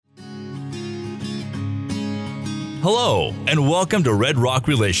Hello, and welcome to Red Rock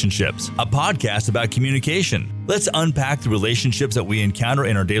Relationships, a podcast about communication. Let's unpack the relationships that we encounter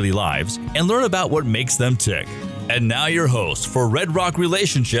in our daily lives and learn about what makes them tick. And now your host for Red Rock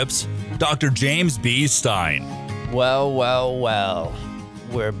Relationships, Dr. James B. Stein. Well,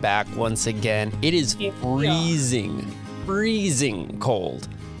 we're back once again. It is freezing cold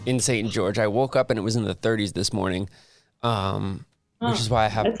in St. George. I woke up and it was in the 30s this morning. Which is why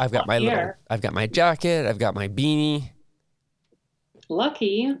I've got my jacket, I've got my beanie.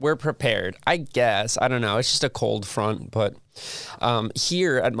 Lucky. We're prepared, I guess. I don't know. It's just a cold front, but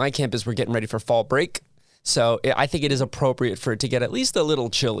here at my campus, we're getting ready for fall break. So I think it is appropriate for it to get at least a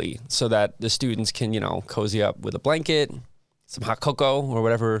little chilly so that the students can, cozy up with a blanket, some hot cocoa or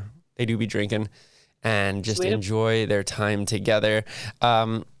whatever they do be drinking, and just enjoy their time together.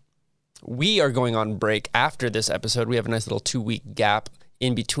 We are going on break after this episode. We have a nice little 2-week gap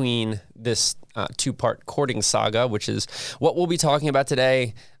in between this 2-part courting saga, which is what we'll be talking about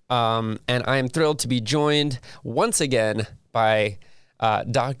today. And I am thrilled to be joined once again by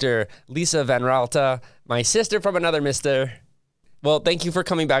Dr. Lisa Van Raalte, my sister from another mister. Well, thank you for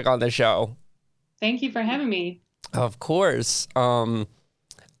coming back on the show. Thank you for having me. Of course.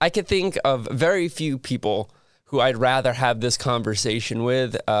 I could think of very few people who I'd rather have this conversation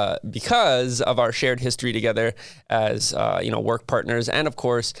with because of our shared history together as, work partners and, of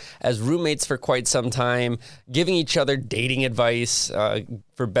course, as roommates for quite some time, giving each other dating advice,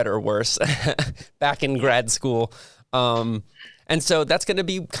 for better or worse, back in grad school. And so that's going to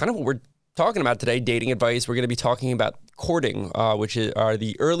be kind of what we're talking about today, dating advice. We're going to be talking about courting, which are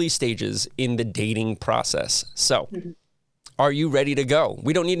the early stages in the dating process. So are you ready to go?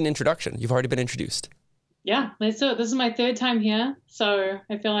 We don't need an introduction. You've already been introduced. Yeah, let's do it. This is my 3rd time here, so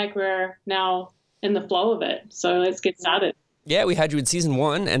I feel like we're now in the flow of it. So let's get started. Yeah, we had you in season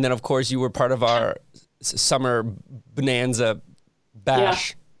 1, and then, of course, you were part of our summer bonanza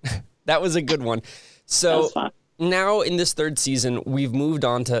bash. Yeah. That was a good one. So now in this 3rd season, we've moved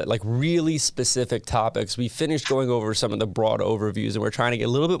on to really specific topics. We finished going over some of the broad overviews, and we're trying to get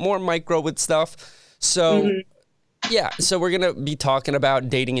a little bit more micro with stuff. So... Yeah, so we're going to be talking about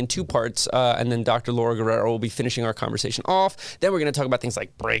dating in 2 parts, and then Dr. Laura Guerrero will be finishing our conversation off. Then we're going to talk about things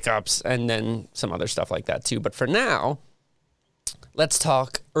like breakups and then some other stuff like that too. But for now, let's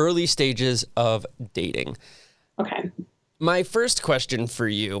talk early stages of dating. Okay. My first question for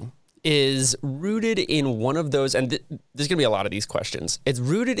you is rooted in one of those, and there's going to be a lot of these questions. It's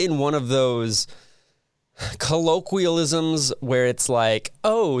rooted in one of those colloquialisms where it's like,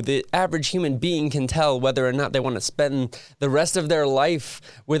 oh, the average human being can tell whether or not they want to spend the rest of their life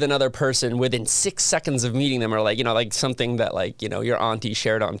with another person within 6 seconds of meeting them, or like something that your auntie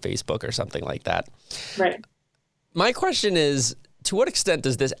shared on Facebook or something like that. Right. My question is, to what extent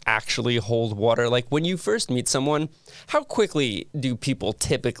does this actually hold water? Like when you first meet someone, how quickly do people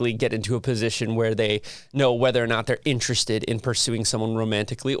typically get into a position where they know whether or not they're interested in pursuing someone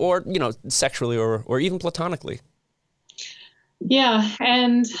romantically or, sexually or even platonically? Yeah,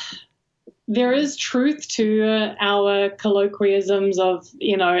 and there is truth to our colloquialisms of,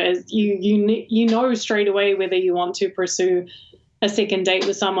 as you know straight away whether you want to pursue a second date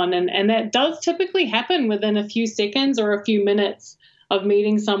with someone. And that does typically happen within a few seconds or a few minutes of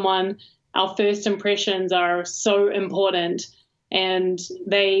meeting someone. Our first impressions are so important and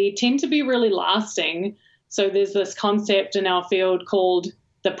they tend to be really lasting. So there's this concept in our field called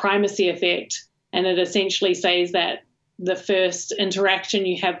the primacy effect. And it essentially says that the first interaction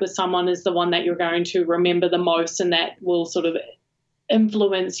you have with someone is the one that you're going to remember the most, and that will sort of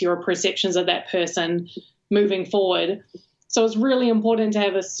influence your perceptions of that person moving forward. So it's really important to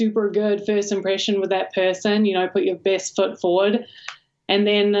have a super good first impression with that person, put your best foot forward. And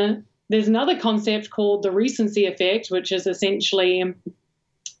then there's another concept called the recency effect, which is essentially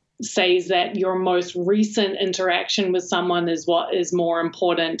says that your most recent interaction with someone is what is more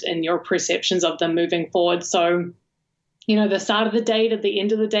important in your perceptions of them moving forward. So, the start of the date, at the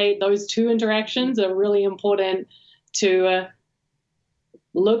end of the date, those 2 interactions are really important to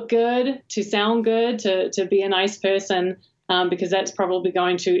look good, to sound good, to be a nice person. Because that's probably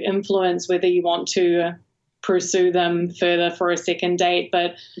going to influence whether you want to pursue them further for a second date.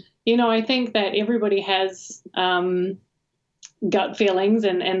 But, I think that everybody has gut feelings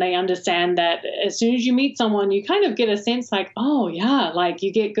and they understand that as soon as you meet someone, you kind of get a sense like, oh, yeah, like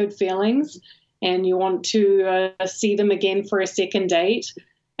you get good feelings and you want to see them again for a second date.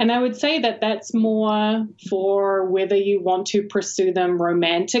 And I would say that that's more for whether you want to pursue them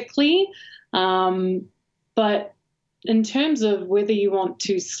romantically. But in terms of whether you want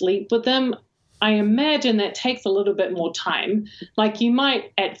to sleep with them, I imagine that takes a little bit more time. Like you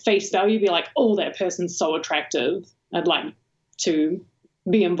might at face value be like, oh, that person's so attractive, I'd like to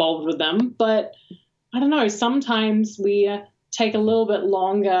be involved with them. But I don't know, sometimes we take a little bit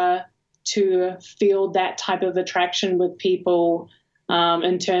longer to feel that type of attraction with people,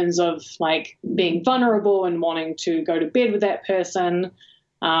 in terms of like being vulnerable and wanting to go to bed with that person.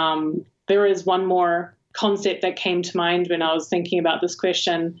 There is one more concept that came to mind when I was thinking about this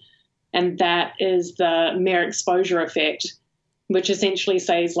question, and that is the mere exposure effect, which essentially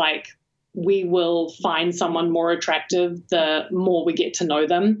says like we will find someone more attractive the more we get to know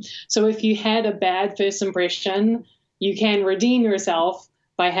them. So if you had a bad first impression, you can redeem yourself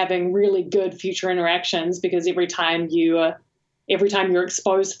by having really good future interactions, because every time you're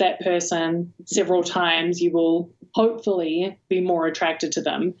exposed to that person several times, you will hopefully be more attracted to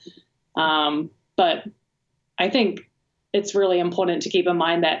them. But I think it's really important to keep in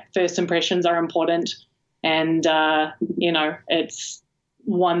mind that first impressions are important, and it's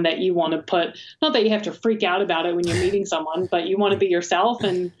one that you want to put, not that you have to freak out about it when you're meeting someone, but you want to be yourself,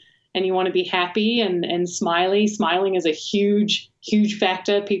 and you want to be happy and smiley. Smiling is a huge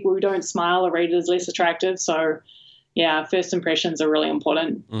factor. People who don't smile are rated as less attractive. So yeah, first impressions are really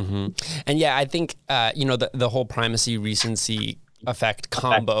important. Mm-hmm. And yeah, I think, the whole primacy recency effect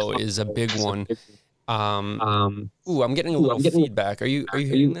combo is a big one. I'm getting a little feedback. Are you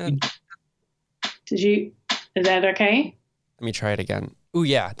hearing that? Is that okay? Let me try it again. Ooh,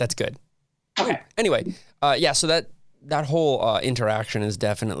 yeah, that's good. Okay. Ooh, anyway, so that whole interaction is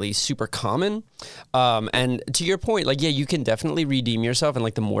definitely super common. And to your point, like, yeah, you can definitely redeem yourself. And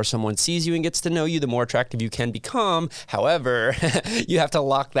like the more someone sees you and gets to know you, the more attractive you can become. However, you have to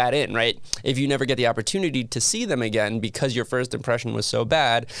lock that in, right? If you never get the opportunity to see them again because your first impression was so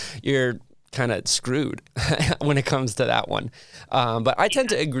bad, you're kind of screwed when it comes to that one. But I tend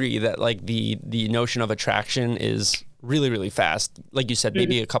to agree that like the notion of attraction is really, really fast. Like you said,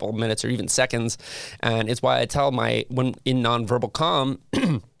 maybe a couple of minutes or even seconds. And it's why I tell when in nonverbal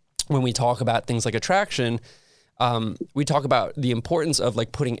comm, when we talk about things like attraction, we talk about the importance of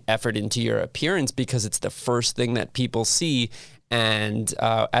like putting effort into your appearance, because it's the first thing that people see. And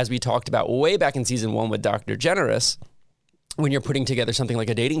as we talked about way back in season 1 with Dr. Generous, when you're putting together something like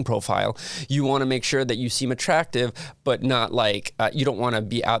a dating profile, you want to make sure that you seem attractive, but not like, you don't want to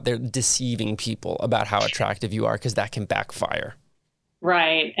be out there deceiving people about how attractive you are, because that can backfire.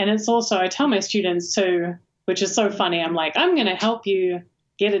 Right. And it's also, I tell my students too, which is so funny, I'm like, I'm going to help you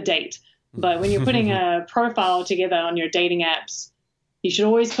get a date. But when you're putting a profile together on your dating apps, you should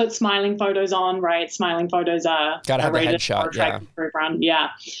always put smiling photos on, right? Smiling photos are gotta have a headshot, yeah.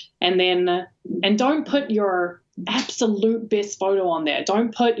 And don't put your absolute best photo on there.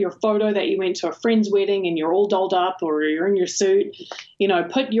 Don't put your photo that you went to a friend's wedding and you're all dolled up or you're in your suit.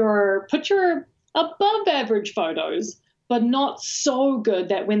 Put your above average photos, but not so good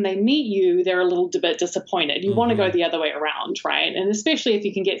that when they meet you, they're a little bit disappointed. You want to go the other way around, right? And especially if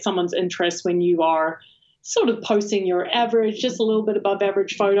you can get someone's interest when you are sort of posting your average, just a little bit above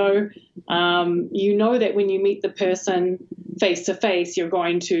average photo. That when you meet the person face to face, you're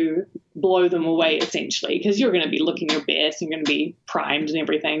going to blow them away essentially, because you're going to be looking your best, you're going to be primed and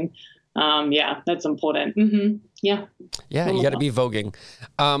everything. That's important. Yeah, you got to be voguing.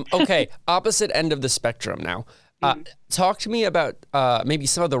 Okay, opposite end of the spectrum now. Talk to me about maybe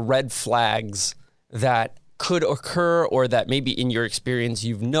some of the red flags that could occur, or that maybe in your experience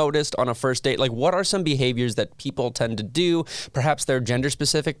you've noticed on a first date. Like, what are some behaviors that people tend to do? Perhaps they're gender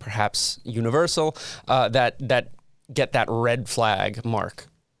specific, perhaps universal, that get that red flag mark.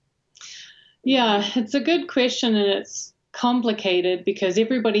 Yeah, it's a good question, and it's complicated because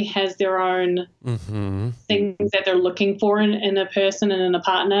everybody has their own things that they're looking for in a person and in a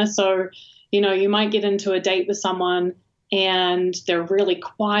partner. So, you might get into a date with someone and they're really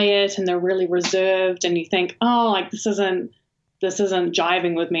quiet and they're really reserved, and you think, oh, like this isn't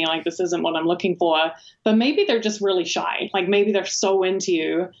jiving with me, like this isn't what I'm looking for. But maybe they're just really shy. Like maybe they're so into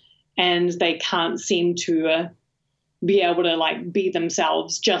you and they can't seem to be able to like be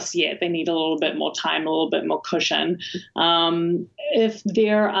themselves just yet. They need a little bit more time, a little bit more cushion. If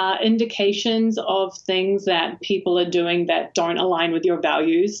there are indications of things that people are doing that don't align with your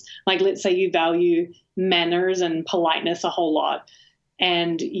values, like let's say you value manners and politeness a whole lot,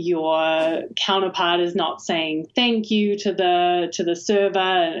 and your counterpart is not saying thank you to the server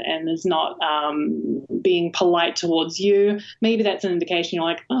and is not being polite towards you, maybe that's an indication you're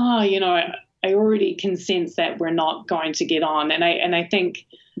like, oh, I already can sense that we're not going to get on. And I think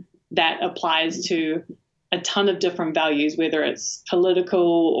that applies to a ton of different values, whether it's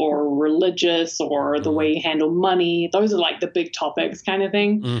political or religious or the way you handle money. Those are like the big topics kind of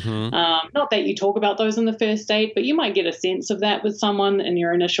thing. Not that you talk about those in the first date, but you might get a sense of that with someone in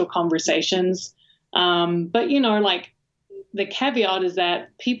your initial conversations. But, you know, like the caveat is that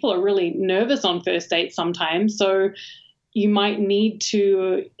people are really nervous on first dates sometimes. So you might need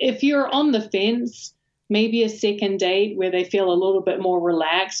to, if you're on the fence, maybe a second date where they feel a little bit more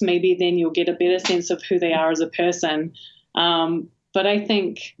relaxed, maybe then you'll get a better sense of who they are as a person. But I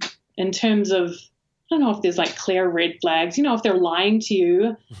think in terms of, I don't know if there's like clear red flags, you know, if they're lying to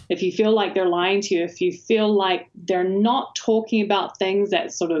you, if you feel like they're lying to you, if you feel like they're not talking about things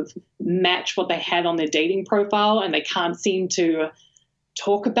that sort of match what they had on their dating profile and they can't seem to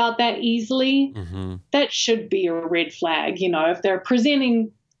talk about that easily, that should be a red flag. You know, if they're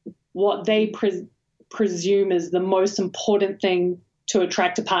presenting what they presume is the most important thing to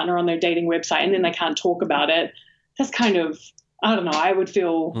attract a partner on their dating website and then they can't talk about it, that's kind of, I don't know, I would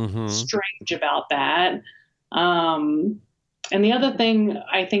feel strange about that. And the other thing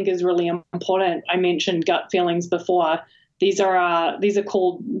I think is really important, I mentioned gut feelings before. These are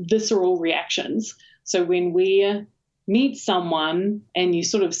called visceral reactions. So when we meet someone and you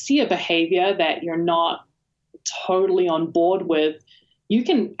sort of see a behavior that you're not totally on board with, you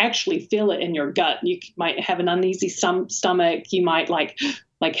can actually feel it in your gut. You might have an uneasy stomach. You might like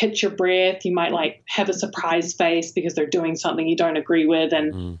hit your breath. You might like have a surprised face because they're doing something you don't agree with.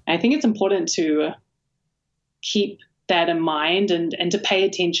 And I think it's important to keep that in mind and to pay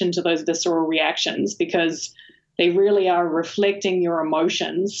attention to those visceral reactions because they really are reflecting your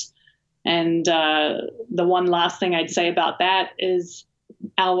emotions. And the one last thing I'd say about that is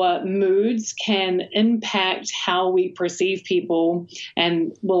our moods can impact how we perceive people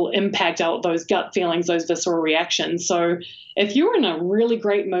and will impact out those gut feelings, those visceral reactions. So if you're in a really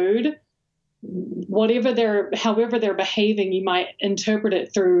great mood, however they're behaving, you might interpret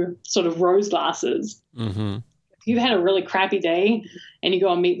it through sort of rose glasses. If you've had a really crappy day and you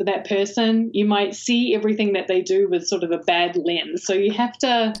go and meet with that person, you might see everything that they do with sort of a bad lens. So you have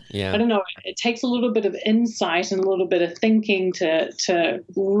to, I don't know, it takes a little bit of insight and a little bit of thinking to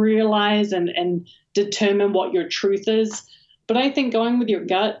realize and determine what your truth is. But I think going with your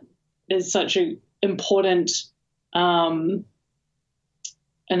gut is such an important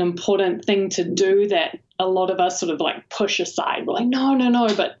thing to do that a lot of us sort of like push aside. We're like, no,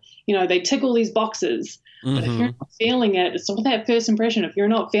 but you know, they tick all these boxes. But if you're not feeling it, it's all that first impression. If you're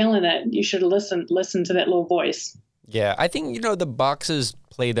not feeling it, you should listen to that little voice. Yeah, I think, you know, the boxes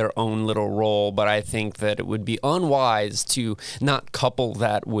play their own little role, but I think that it would be unwise to not couple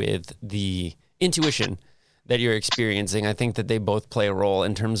that with the intuition that you're experiencing. I think that they both play a role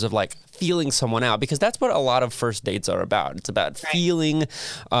in terms of like feeling someone out, because that's what a lot of first dates are about. It's about feeling,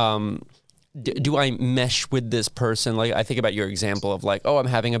 do I mesh with this person? Like I think about your example of like, oh, I'm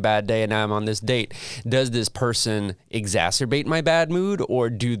having a bad day and now I'm on this date. Does this person exacerbate my bad mood, or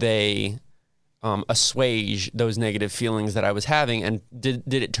do they assuage those negative feelings that I was having? And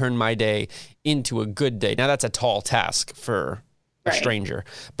did it turn my day into a good day? Now that's a tall task for a stranger,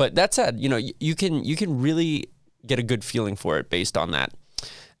 but that said, you know, you can really get a good feeling for it based on that.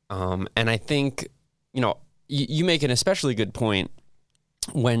 And I think, you know, you make an especially good point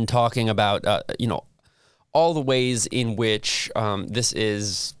when talking about, you know, all the ways in which this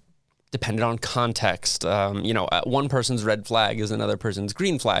is dependent on context. You know, one person's red flag is another person's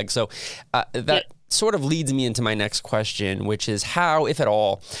green flag. So that sort of leads me into my next question, which is how, if at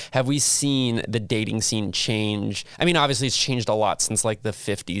all, have we seen the dating scene change? I mean, obviously it's changed a lot since like the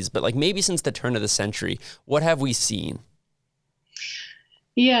 50s, but like maybe since the turn of the century, what have we seen?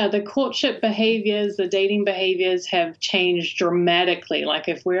 Yeah, the courtship behaviors, the dating behaviors have changed dramatically. Like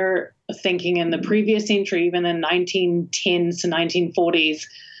if we're thinking in the previous century, even in 1910s to 1940s,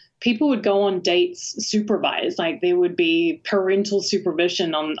 people would go on dates supervised. Like there would be parental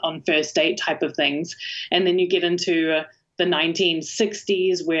supervision on first date type of things. And then you get into the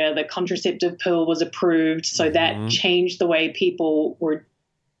 1960s where the contraceptive pill was approved. So that changed the way people were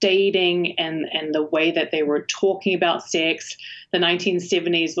dating and the way that they were talking about sex. The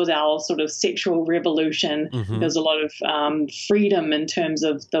 1970s was our sort of sexual revolution. There was a lot of freedom in terms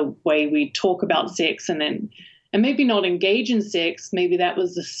of the way we talk about sex and maybe not engage in sex. Maybe that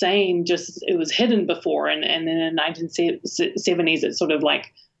was the same, just it was hidden before. And then in the 1970s, it sort of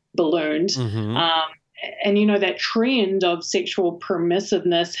like ballooned. And, you know, that trend of sexual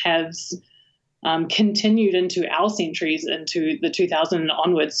permissiveness has continued into our centuries, into the 2000s and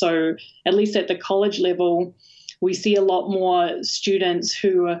onwards. So at least at the college level, we see a lot more students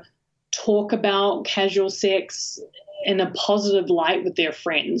who talk about casual sex in a positive light with their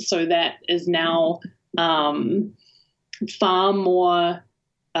friends. So that is now far more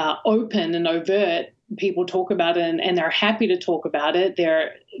open and overt. People talk about it and they're happy to talk about it.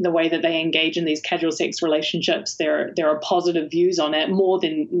 The way that they engage in these casual sex relationships, there are positive views on it more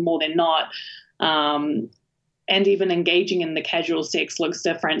than not. And even engaging in the casual sex looks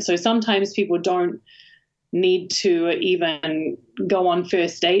different. So sometimes people don't need to even go on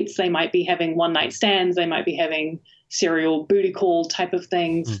first dates. They might be having one night stands. They might be having serial booty call type of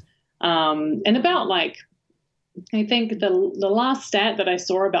things. And about I think the last stat that I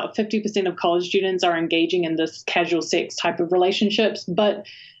saw, about 50% of college students are engaging in this casual sex type of relationships, but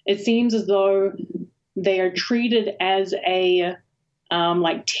it seems as though they are treated as a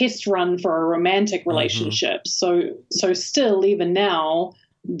test run for a romantic relationship. So still, even now,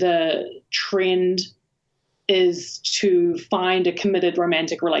 the trend is to find a committed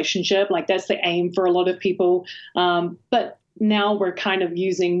romantic relationship. Like, that's the aim for a lot of people. But now we're kind of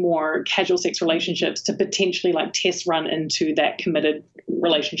using more casual sex relationships to potentially test run into that committed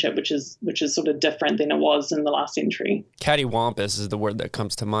relationship, which is sort of different than it was in the last century. Cattywampus is the word that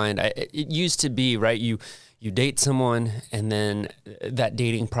comes to mind. It used to be, right, you date someone, and then that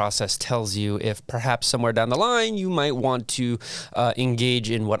dating process tells you if perhaps somewhere down the line you might want to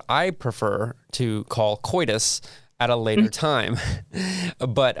engage in what I prefer to call coitus at a later time.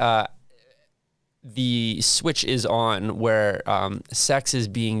 But the switch is on where sex is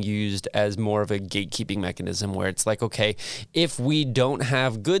being used as more of a gatekeeping mechanism, where it's like, okay, if we don't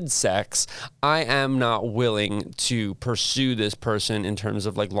have good sex, I am not willing to pursue this person in terms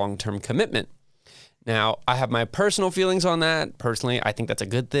of long-term commitment. Now, I have my personal feelings on that. Personally, I think that's a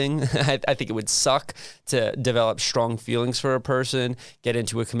good thing. I think it would suck to develop strong feelings for a person, get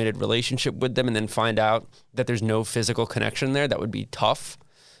into a committed relationship with them, and then find out that there's no physical connection there. That would be tough.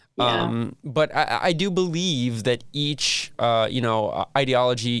 Yeah. But I do believe that each,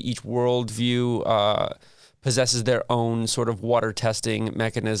 ideology, each worldview possesses their own sort of water testing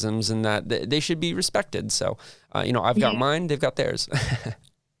mechanisms, and that they should be respected. So, I've got mine, they've got theirs.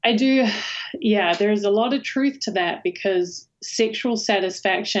 I do. Yeah, there's a lot of truth to that, because sexual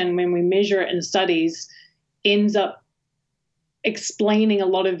satisfaction, when we measure it in studies, ends up explaining a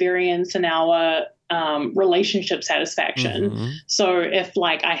lot of variance in our relationship satisfaction. So if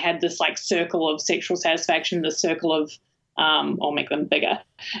I had this circle of sexual satisfaction, the circle of, I'll make them bigger.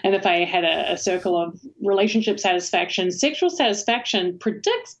 And if I had a circle of relationship satisfaction, sexual satisfaction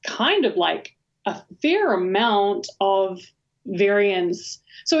predicts kind of a fair amount of variance.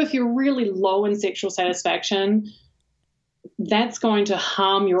 So if you're really low in sexual satisfaction, that's going to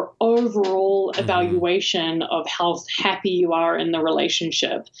harm your overall evaluation of how happy you are in the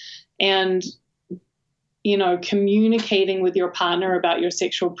relationship. And communicating with your partner about your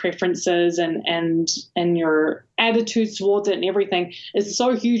sexual preferences and your attitudes towards it and everything is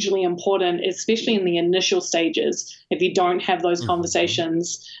so hugely important, especially in the initial stages. If you don't have those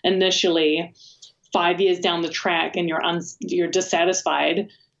conversations initially, 5 years down the track, and you're dissatisfied,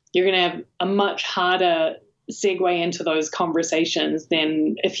 you're going to have a much harder segue into those conversations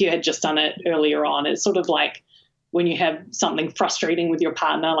than if you had just done it earlier on. It's sort of like when you have something frustrating with your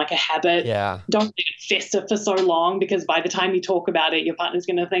partner, like a habit, don't let it fester for so long, because by the time you talk about it, your partner's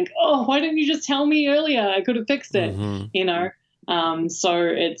going to think, oh, why didn't you just tell me earlier? I could have fixed it,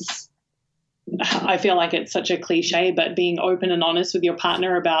 So I feel like it's such a cliche, but being open and honest with your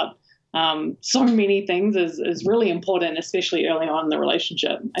partner about so many things is really important, especially early on in the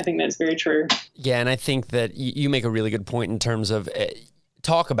relationship. I think that's very true. Yeah, and I think that you make a really good point in terms of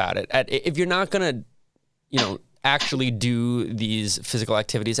talk about it. If you're not going to, actually do these physical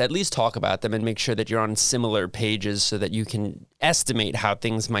activities, at least talk about them and make sure that you're on similar pages so that you can estimate how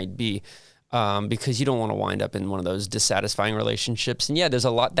things might be. Because you don't want to wind up in one of those dissatisfying relationships. And yeah, there's a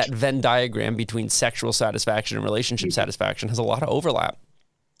lot, that Venn diagram between sexual satisfaction and relationship satisfaction has a lot of overlap.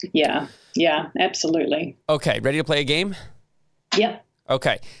 Yeah, absolutely. Okay, ready to play a game? Yep.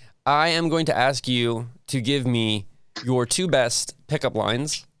 Okay, I am going to ask you to give me your two best pickup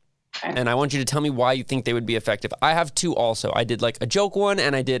lines, and I want you to tell me why you think they would be effective. I have two also. I did a joke one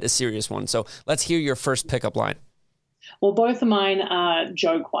and I did a serious one. So let's hear your first pickup line. Well, both of mine are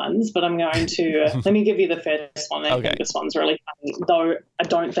joke ones, but I'm going to let me give you the first one. I think this one's really funny, though I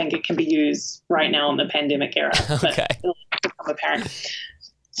don't think it can be used right now in the pandemic era. Okay. But it'll become apparent.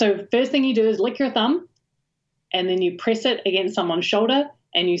 So first thing you do is lick your thumb, and then you press it against someone's shoulder,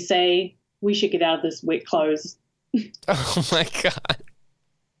 and you say, "We should get out of this wet clothes." Oh my God.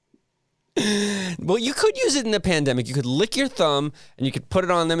 Well, you could use it in the pandemic. You could lick your thumb and you could put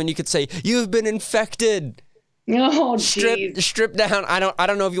it on them and you could say, "You've been infected." Oh, geez. Strip down. I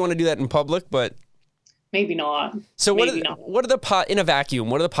don't know if you want to do that in public, but maybe not. So what are the in a vacuum?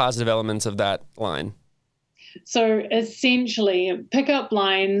 What are the positive elements of that line? So essentially, pickup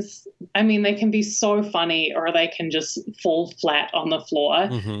lines, I mean, they can be so funny or they can just fall flat on the floor.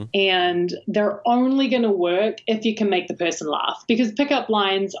 Mm-hmm. And they're only going to work if you can make the person laugh, because pickup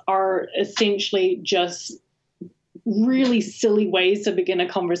lines are essentially just really silly ways to begin a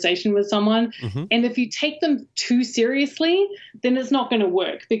conversation with someone. Mm-hmm. And if you take them too seriously, then it's not going to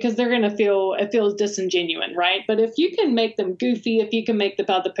work, because they're going to feel, it feels disingenuous, right? But if you can make them goofy, if you can make the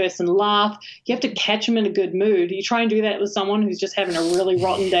other person laugh, you have to catch them in a good mood. You try and do that with someone who's just having a really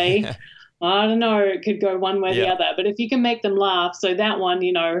rotten day. I don't know, it could go one way or the other. But if you can make them laugh, so that one,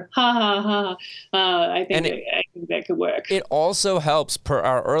 ha, ha, ha, I think that could work. It also helps, per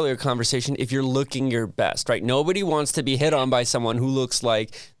our earlier conversation, if you're looking your best, right? Nobody wants to be hit on by someone who looks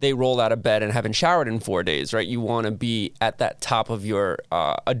like they rolled out of bed and haven't showered in 4 days, right? You want to be at that top of your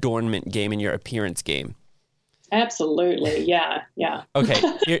adornment game and your appearance game. Absolutely, yeah.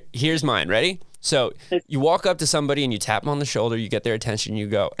 Okay, here's mine. Ready? So you walk up to somebody and you tap them on the shoulder, you get their attention, you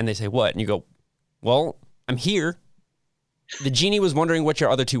go, and they say, what? And you go, well, I'm here. The genie was wondering what your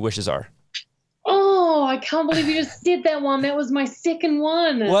other 2 wishes are. Oh, I can't believe you just did that one. That was my second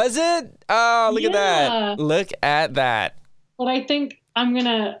one. Was it? Oh, look at that. Look at that. But I think I'm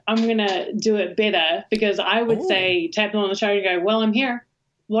gonna do it better, because I would say, tap them on the shoulder and go, well, I'm here.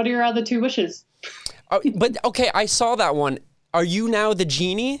 What are your other 2 wishes? But okay, I saw that one. Are you now the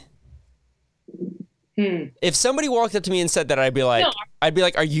genie? If somebody walked up to me and said that, I'd be like,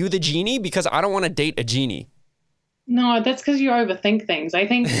 are you the genie? Because I don't want to date a genie. No, that's because you overthink things. I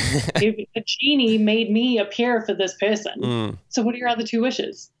think if a genie made me appear for this person, so what are your other 2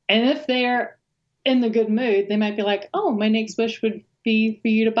 wishes? And if they're in the good mood, they might be like, oh, my next wish would be for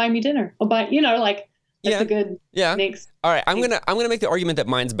you to buy me dinner. Or buy, that's a good next. All right, I'm gonna make the argument that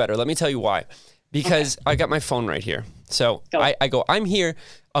mine's better. Let me tell you why. Because I got my phone right here. So I go, I'm here.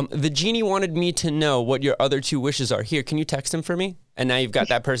 The genie wanted me to know what your other 2 wishes are. Here, can you text him for me? And now you've got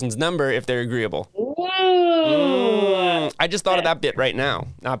that person's number if they're agreeable. I just thought of that bit right now.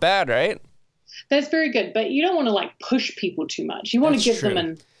 Not bad, right? That's very good. But you don't want to push people too much. You want to give them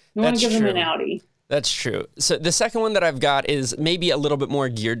an outie. That's true. So the second one that I've got is maybe a little bit more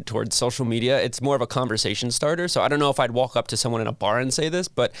geared towards social media. It's more of a conversation starter. So I don't know if I'd walk up to someone in a bar and say this,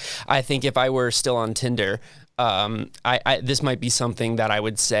 but I think if I were still on Tinder, this might be something that I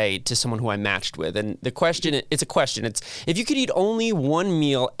would say to someone who I matched with. And the question, it's a question. It's, if you could eat only one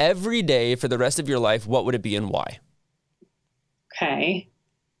meal every day for the rest of your life, what would it be and why? Okay.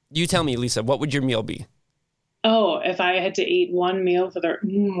 You tell me, Lisa, what would your meal be? Oh, if I had to eat one meal for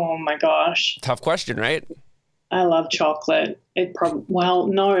oh my gosh. Tough question, right? I love chocolate. If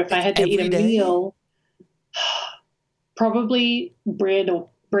I had to eat a meal, probably bread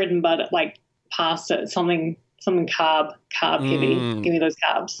and butter, like pasta, something carb heavy. Give me those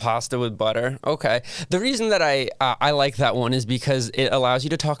carbs. Pasta with butter. Okay. The reason that I like that one is because it allows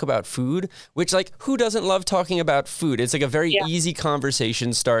you to talk about food, which, who doesn't love talking about food? It's a very easy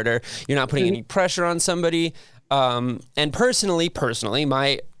conversation starter. You're not putting any pressure on somebody. And personally,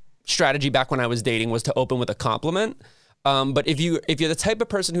 my strategy back when I was dating was to open with a compliment. But if you're the type of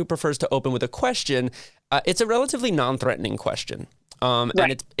person who prefers to open with a question, it's a relatively non-threatening question.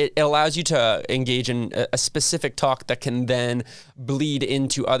 And it allows you to engage in a specific talk that can then bleed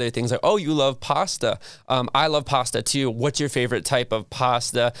into other things like, oh, you love pasta. I love pasta too. What's your favorite type of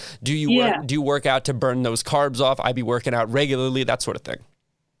pasta? Do you work out to burn those carbs off? I'd be working out regularly, that sort of thing.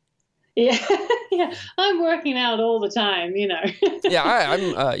 Yeah, I'm working out all the time, Yeah,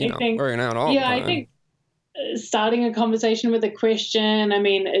 I'm working out all the time. Yeah, I think starting a conversation with a question, I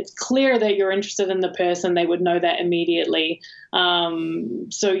mean, it's clear that you're interested in the person. They would know that immediately.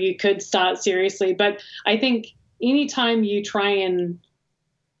 So you could start seriously. But I think anytime you try and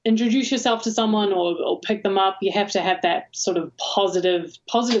introduce yourself to someone or pick them up, you have to have that sort of positive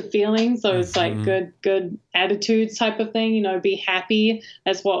feelings. So it's good attitudes type of thing, be happy.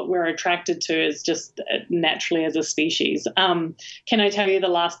 That's what we're attracted to, is just naturally as a species. Can I tell you the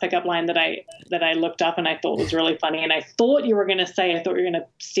last pickup line that I looked up and I thought was really funny, and I thought you were going to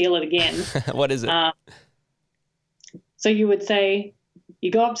steal it again. What is it? So you would say,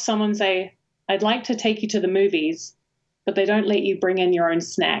 you go up to someone and say, I'd like to take you to the movies, but they don't let you bring in your own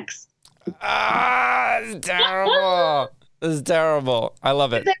snacks. It's terrible. This is terrible. I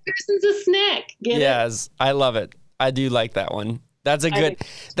love it. That person's a snack. Yes, I love it. I do like that one. That's a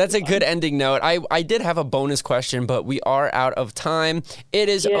good ending note. I did have a bonus question, but we are out of time. It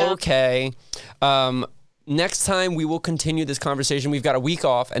is okay. Next time, we will continue this conversation. We've got a week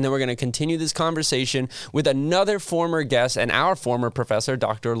off, and then we're going to continue this conversation with another former guest and our former professor,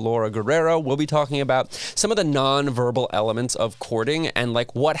 Dr. Laura Guerrero. We'll be talking about some of the nonverbal elements of courting and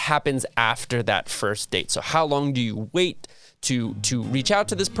like what happens after that first date. So how long do you wait to reach out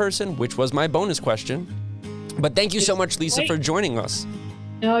to this person, which was my bonus question. But thank you so much, Lisa, for joining us.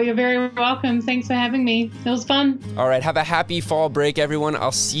 No, you're very welcome. Thanks for having me. It was fun. All right. Have a happy fall break, everyone.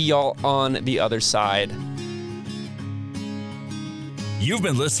 I'll see y'all on the other side. You've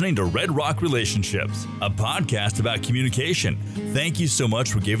been listening to Red Rock Relationships, a podcast about communication. Thank you so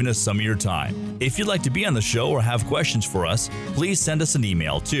much for giving us some of your time. If you'd like to be on the show or have questions for us, please send us an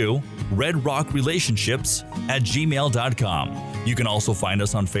email to redrockrelationships@gmail.com. You can also find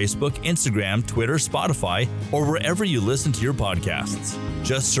us on Facebook, Instagram, Twitter, Spotify, or wherever you listen to your podcasts.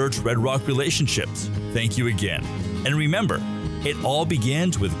 Just search Red Rock Relationships. Thank you again. And remember, it all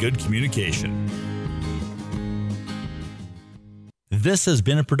begins with good communication. This has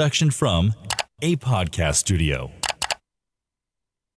been a production from A Podcast Studio.